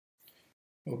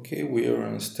Okay, we are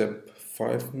on step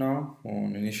 5 now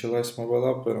on initialize mobile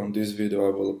app, and on this video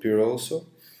I will appear also.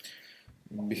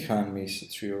 Behind me is a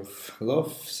tree of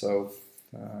love, so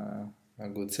a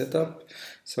good setup.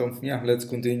 So yeah, let's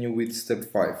continue with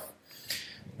step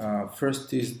 5.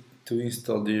 First is to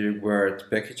install the required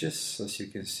packages, as you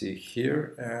can see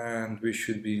here, and we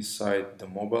should be inside the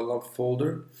mobile app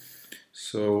folder.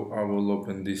 So I will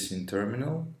open this in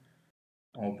terminal.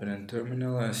 Open in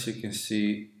terminal. As you can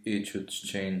see, it should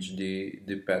change the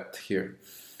path here,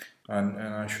 and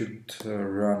I should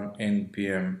run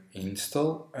npm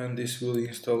install, and this will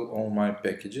install all my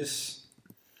packages.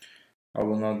 I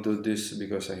will not do this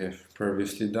because I have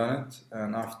previously done it,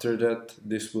 and after that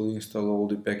this will install all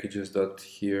the packages that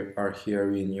are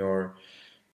here in your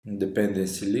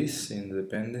dependency list in the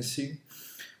dependency.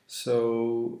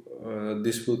 So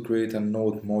this will create a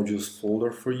node modules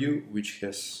folder for you, which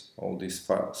has all these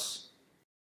files.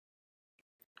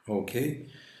 Okay,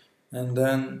 and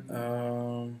then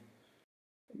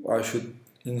I should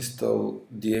install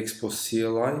the Expo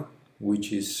CLI,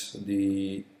 which is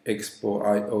the Expo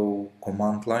IO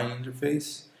command line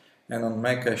interface, and on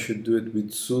Mac I should do it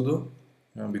with sudo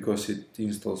because it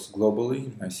installs globally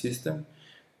in my system,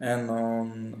 and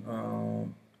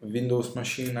on Windows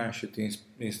machine I should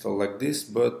install like this,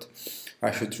 but I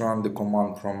should run the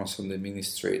command prompt as an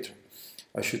administrator.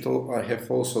 I have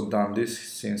also done this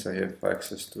since I have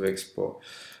access to Expo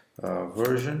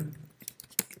version.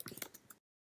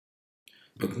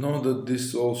 But know that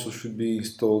this also should be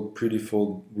installed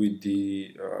pre-default with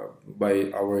the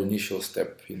by our initial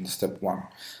step in step 1,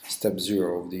 step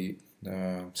 0 of the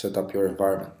set up your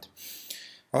environment.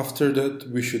 After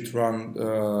that, we should run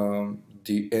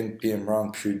the npm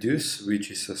run produce, which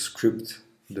is a script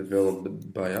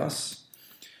developed by us.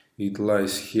 It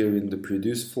lies here in the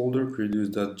produce folder,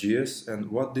 produce.js,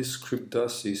 and what this script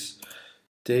does is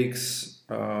takes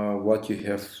what you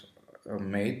have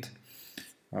made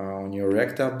on your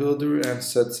React app builder and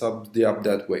sets up the app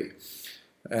that way.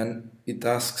 And it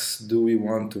asks, do we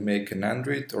want to make an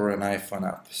Android or an iPhone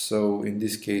app? So in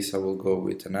this case I will go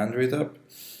with an Android app,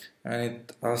 and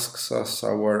it asks us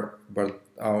our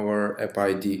app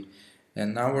ID,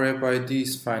 and our app ID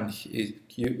is fine.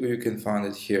 You can find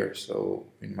it here. So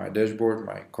in my dashboard,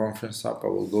 my conference app, I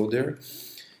will go there,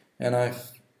 and I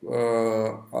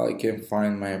can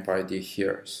find my app ID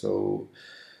here. So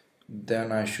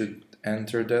then I should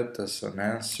enter that as an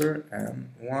answer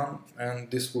and 1, and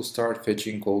this will start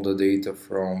fetching all the data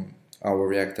from our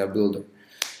React app builder.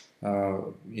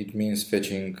 It means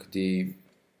fetching the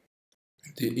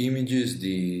images,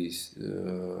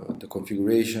 the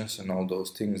configurations and all those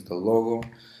things, the logo,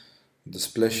 the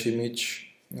splash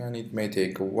image, and it may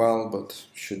take a while, but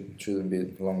shouldn't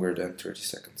be longer than 30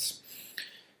 seconds,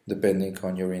 depending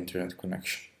on your internet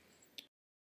connection.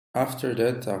 After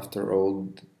that, after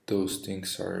all those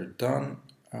things are done,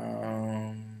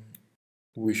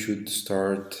 we should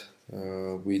start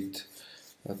with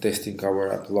testing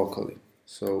our app locally.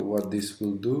 So what this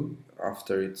will do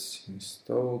after it's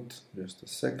installed, just a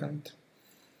second,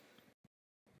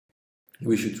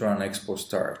 we should run expo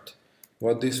start.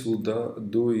 What this will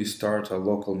do is start a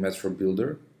local metro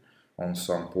builder on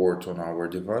some port on our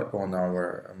device, on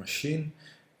our machine,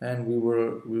 and we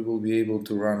will be able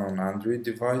to run on Android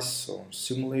device, on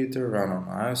simulator, run on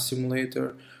iOS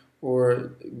simulator,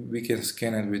 or we can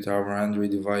scan it with our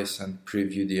Android device and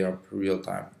preview the app real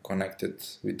time connected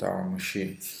with our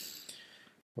machine.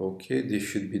 Okay, this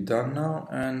should be done now,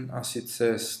 and as it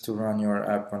says to run your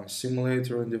app on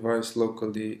simulator and device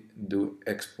locally, do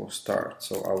expo start.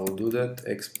 So I will do that,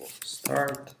 expo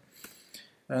start,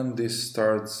 and this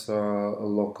starts a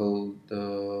local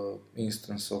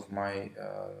instance of my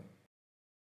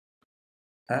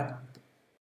app.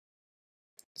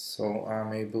 So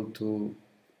I'm able to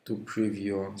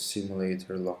preview on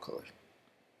simulator locally.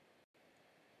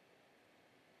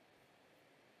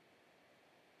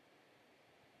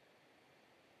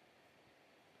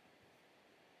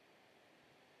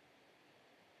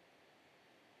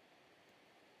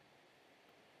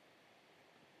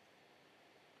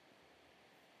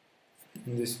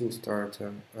 And this will start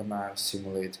an iOS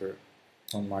simulator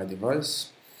on my device.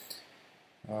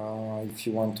 If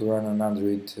you want to run an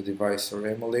Android device or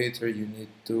emulator, you need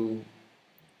to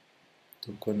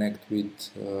connect with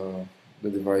the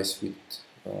device with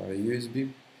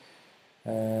USB.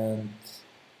 And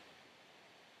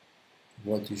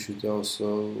what you should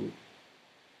also,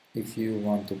 if you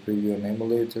want to preview an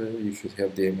emulator, you should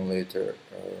have the emulator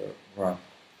run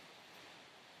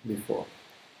before.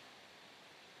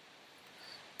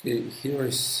 Okay, here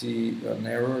I see an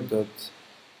error that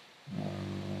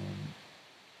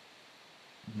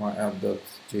my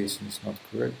app.json is not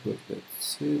correct, but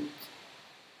that's it.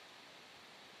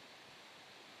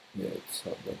 Yeah, it's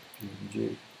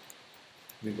app.png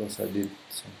because I did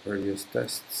some previous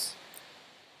tests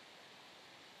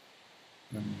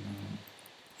and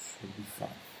should be fine.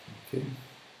 Okay.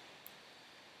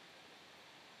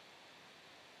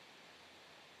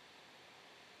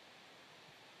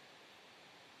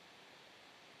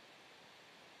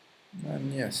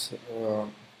 And yes,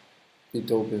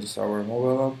 it opens our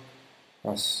mobile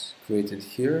app as created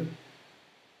here,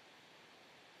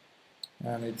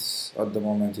 and it's at the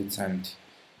moment it's empty.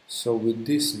 So with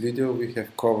this video we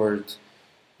have covered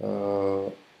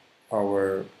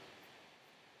our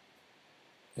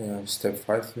step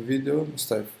 5 video,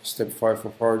 step 5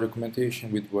 of our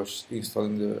documentation, which was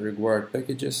installing the required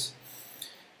packages,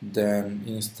 then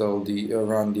install the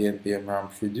run the npm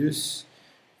ramp reduce,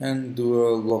 and do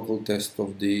a local test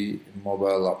of the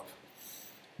mobile app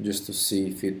just to see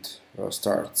if it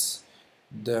starts.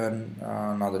 Then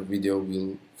another video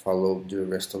will follow the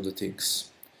rest of the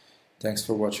things. Thanks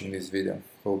for watching this video.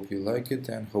 Hope you like it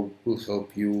and hope it will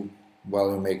help you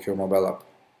while you make your mobile app.